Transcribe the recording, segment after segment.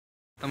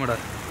நம்மடா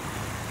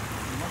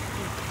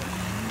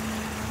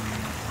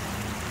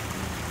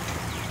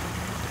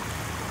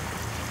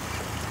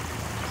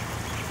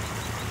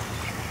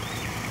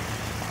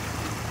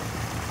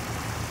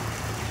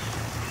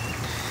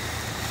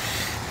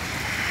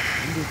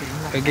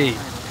okay,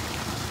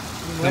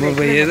 நம்ம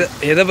இப்போ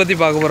எதை பற்றி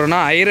பார்க்க போகிறோம்னா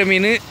ஐர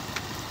மீன்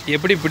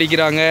எப்படி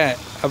பிடிக்கிறாங்க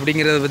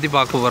அப்படிங்கிறத பற்றி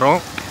பார்க்க போகிறோம்.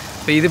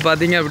 இப்போ இது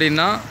பார்த்திங்க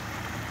அப்படின்னா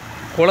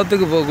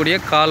குளத்துக்கு போகக்கூடிய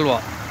கால்வா,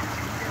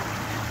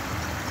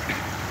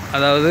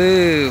 அதாவது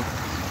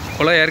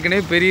குளம்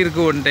ஏற்கனவே பெரிய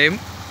இருக்குது ஒன் டைம்,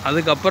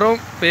 அதுக்கப்புறம்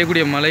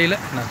பெய்யக்கூடிய மழையில்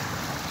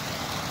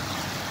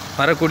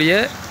வரக்கூடிய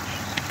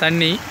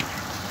தண்ணி.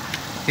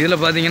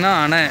 இதில் பார்த்திங்கன்னா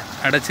அணை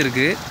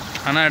அடைச்சிருக்கு.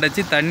 அணை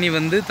அடைச்சி தண்ணி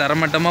வந்து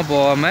தரமட்டமாக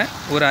போகாமல்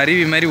ஒரு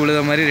அருவி மாதிரி உழுத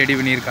மாதிரி ரெடி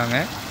பண்ணியிருக்காங்க.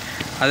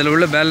 அதில்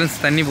உள்ள பேலன்ஸ்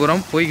தண்ணி பூரா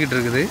போய்கிட்டு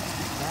இருக்குது.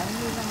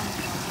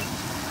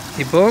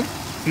 இப்போது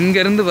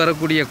இங்கேருந்து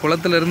வரக்கூடிய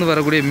குளத்துலேருந்து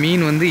வரக்கூடிய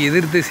மீன் வந்து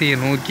எதிர் திசையை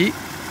நோக்கி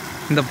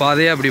இந்த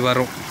பாதையாக அப்படி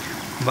வரும்.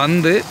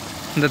 வந்து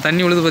இந்த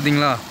தண்ணி உழுது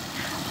பார்த்திங்களா,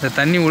 இந்த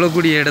தண்ணி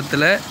உழக்கூடிய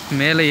இடத்துல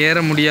மேலே ஏற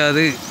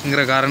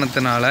முடியாதுங்கிற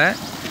காரணத்தினால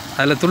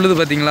அதில் துள்ளுது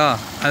பார்த்திங்களா,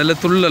 அதில்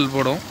துள்ளல்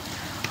போடும்.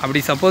 அப்படி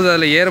சப்போஸ்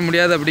அதில் ஏற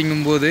முடியாது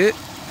அப்படிங்கும்போது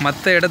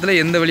மற்ற இடத்துல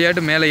எந்த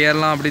விளையாட்டு மேலே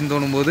ஏறலாம் அப்படின்னு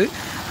தோணும்போது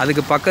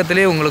அதுக்கு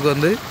பக்கத்துலேயே உங்களுக்கு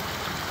வந்து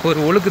ஒரு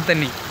ஒழுக்கு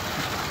தண்ணி,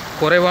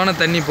 குறைவான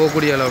தண்ணி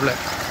போகக்கூடிய அளவில்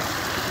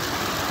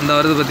இந்த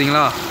வருது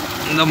பார்த்திங்களா,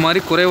 இந்த மாதிரி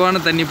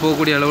குறைவான தண்ணி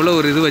போகக்கூடிய அளவில்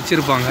ஒரு இது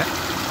வச்சுருப்பாங்க.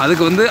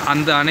 அதுக்கு வந்து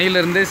அந்த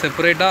அணையிலேருந்தே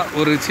செப்பரேட்டாக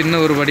ஒரு சின்ன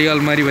ஒரு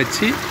வடிகால் மாதிரி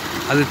வச்சு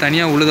அது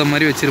தனியாக உழுத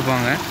மாதிரி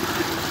வச்சுருப்பாங்க.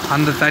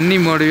 அந்த தண்ணி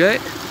மூடியே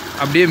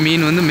அப்படியே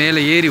மீன் வந்து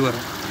மேலே ஏறி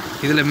வரும்.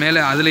 இதில் மேலே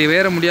அதில்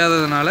ஏற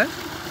முடியாததுனால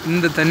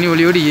இந்த தண்ணி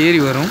வழியோடு ஏறி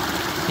வரும்.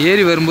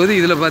 ஏறி வரும்போது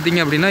இதில் பார்த்திங்க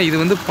அப்படின்னா இது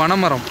வந்து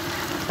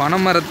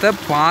பனைமரத்தை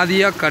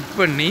பாதியாக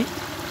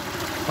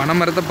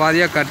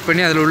கட்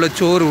பண்ணி அதில் உள்ள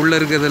சோறு உள்ளே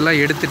இருக்கிறதெல்லாம்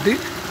எடுத்துகிட்டு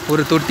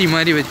ஒரு தொட்டி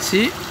மாதிரி வச்சு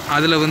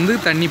அதில் வந்து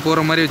தண்ணி போகிற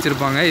மாதிரி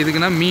வச்சுருப்பாங்க.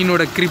 இதுக்குன்னா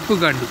மீனோட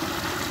கிரிப்புக்காண்டி,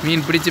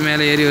 மீன் பிடிச்சி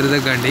மேலே ஏறி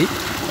வருதுக்காண்டி.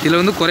 இதில்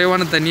வந்து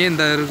குறைவான தண்ணியை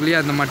இந்த இருக்குலையே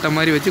அந்த மட்டை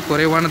மாதிரி வச்சு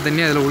குறைவான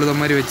தண்ணி அதில் உழுத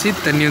மாதிரி வச்சு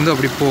தண்ணி வந்து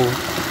அப்படி போகும்.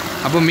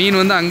 அப்போ மீன்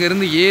வந்து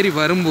அங்கேருந்து ஏறி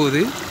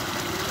வரும்போது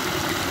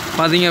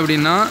பார்த்திங்க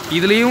அப்படின்னா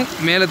இதுலேயும்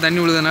மேலே தண்ணி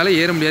விழுதுனால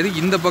ஏற முடியாது.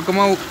 இந்த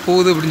பக்கமாக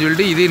போகுது அப்படின்னு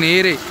சொல்லிட்டு இது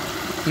நேரே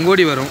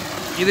இங்கோடி வரும்.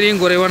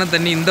 இதுலேயும் குறைவான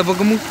தண்ணி இந்த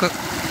பக்கமும்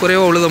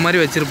குறைவாக உழுத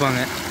மாதிரி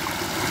வச்சுருப்பாங்க.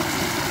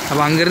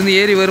 அப்போ அங்கேருந்து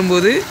ஏறி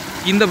வரும்போது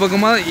இந்த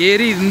பக்கமாக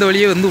ஏறி இந்த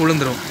வழியே வந்து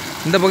விழுந்துடும்.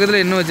 இந்த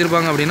பக்கத்தில் என்ன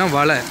வச்சுருப்பாங்க அப்படின்னா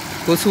வலை,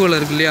 கொசு வலை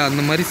இருக்கு இல்லையா,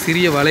 அந்த மாதிரி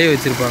சிறிய வலையை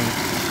வச்சுருப்பாங்க.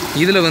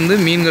 இதில் வந்து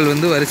மீன்கள்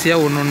வந்து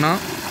வரிசையாக ஒன்று ஒன்றா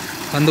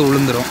வந்து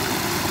விழுந்துடும்.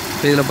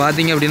 இப்போ இதில்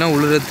பார்த்திங்க அப்படின்னா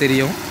உழுறது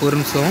தெரியும். ஒரு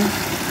நிமிஷம்,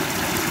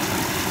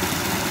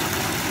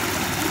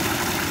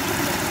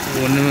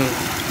 ஒன்று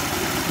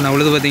நான்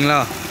உழுது பார்த்திங்களா,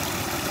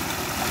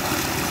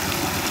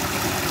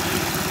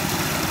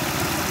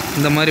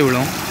 இந்த மாதிரி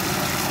விழும்.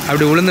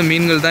 அப்படி விழுந்த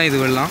மீன்கள் தான் இது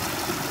வெள்ளம்.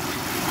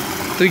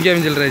 தூக்கி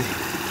அமைச்சல்ராஜ்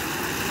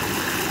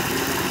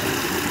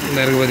இந்த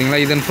இருக்குது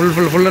பார்த்திங்களா, இதன் ஃபுல்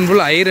அண்ட்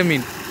ஃபுல்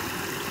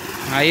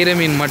ஐர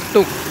மீன்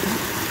மட்டும்.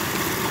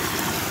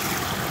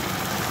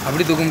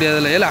 அப்படி தூக்க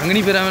முடியாதுல்ல, ஏல அங்கனி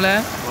போயிடாமல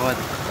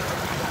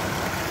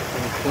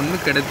பொண்ணு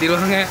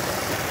கிடத்திடுவாங்க.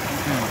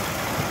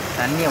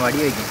 தண்ணியை வடி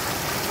வைக்கும்.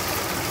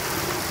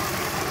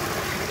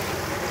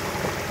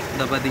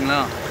 இந்த பார்த்திங்களா,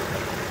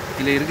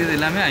 இதில் இருக்கிறது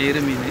எல்லாமே ஐர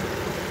மீன்.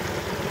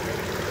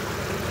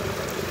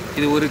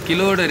 இது ஒரு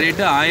கிலோட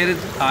ரேட்டு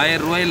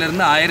 1000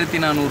 ரூபாயிலேருந்து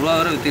 1400 ரூபா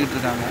வரை விற்றுக்கிட்டு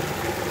இருக்காங்க.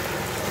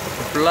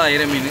 ஃபுல்லாக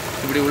ஐர மீன்,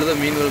 இப்படி உழுத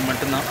மீன்கள்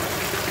மட்டும்தான்.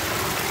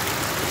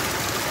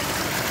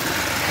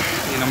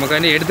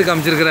 நமக்காண்டி எடுத்து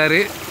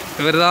காமிச்சிருக்கிறாரு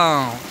இவர் தான்.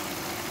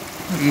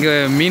 இங்கே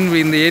மீன்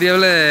இந்த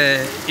ஏரியாவில்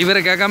இவரை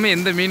கேட்காம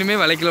எந்த மீனுமே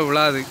வலைக்கில்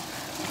விழாது.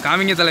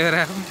 காமிங்க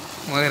தலைவரே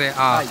மகரே.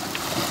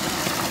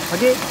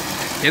 ஓகே,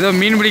 ஏதோ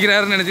மீன்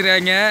பிடிக்கிறாருன்னு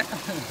நினச்சிருக்காங்க.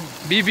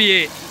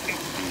 பிபிஏ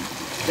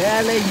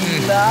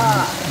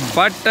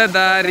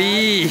பட்டதாரி.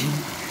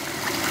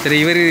 சரி,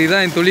 இவர்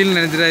இதான் தொழில்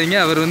நினச்சிடாதீங்க.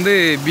 அவர் வந்து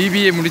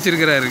பிபிஏ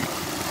முடிச்சிருக்கிறாரு.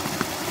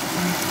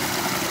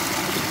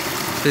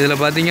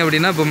 இதில் பார்த்தீங்க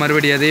அப்படின்னா இப்போ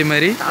மறுபடியும் அதே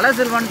மாதிரி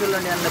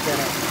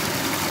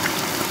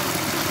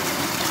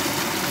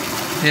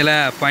இதில்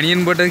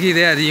பனியன் போட்டதுக்கு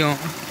இதே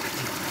அதிகம்.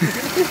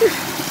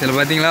 இதில்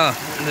பார்த்தீங்களா,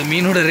 இந்த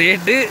மீனோட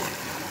ரேட்டு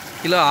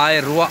கிலோ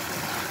 1000 ரூபா.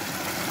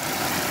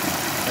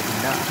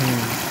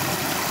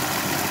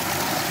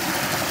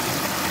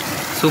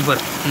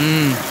 சூப்பர்.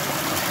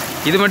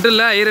 இது மட்டும்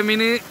இல்லை, ஐர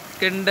மீன்,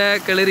 கெண்டை,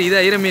 கிளறு, இது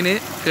ஐர மீன்,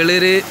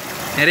 கிளறு,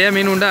 நிறையா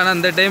மீன் உண்டு. ஆனால்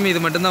அந்த டைம்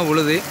இது மட்டும்தான்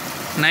உழுது.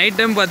 நைட்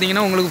டைம்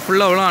பார்த்தீங்கன்னா உங்களுக்கு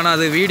ஃபுல்லாக விழும். ஆனால்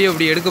அது வீடியோ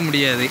இப்படி எடுக்க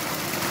முடியாது.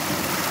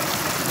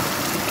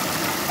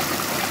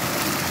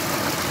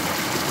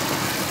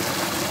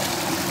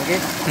 ஓகே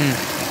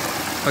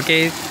ஓகே,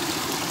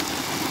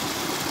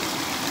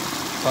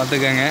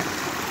 பார்த்துக்கங்க.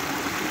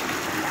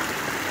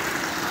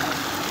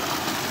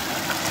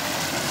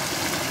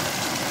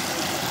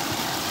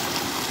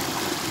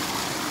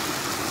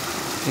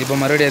 இப்போ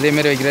மறுபடியும்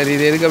அதேமாரி வைக்கிறாரு.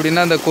 இது எதுக்கு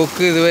அப்படின்னா அந்த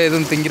கொக்கு இதுவே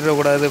எதுவும்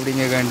திங்கிடக்கூடாது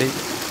அப்படிங்கிறக்காண்டி.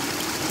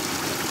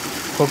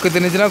 கொக்கு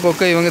தின்னுச்சுன்னா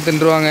கொக்கை இவங்க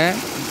தின்றுவாங்க.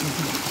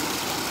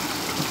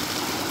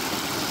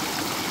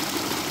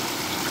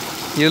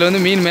 இதில்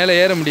வந்து மீன் மேலே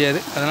ஏற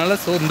முடியாது. அதனால்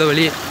இந்த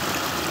வழியே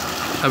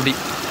அப்படி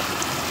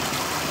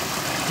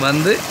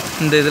வந்து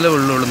இந்த இதில்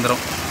உள்ள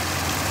விழுந்துடும்.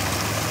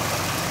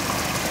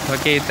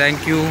 Okay,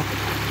 thank you.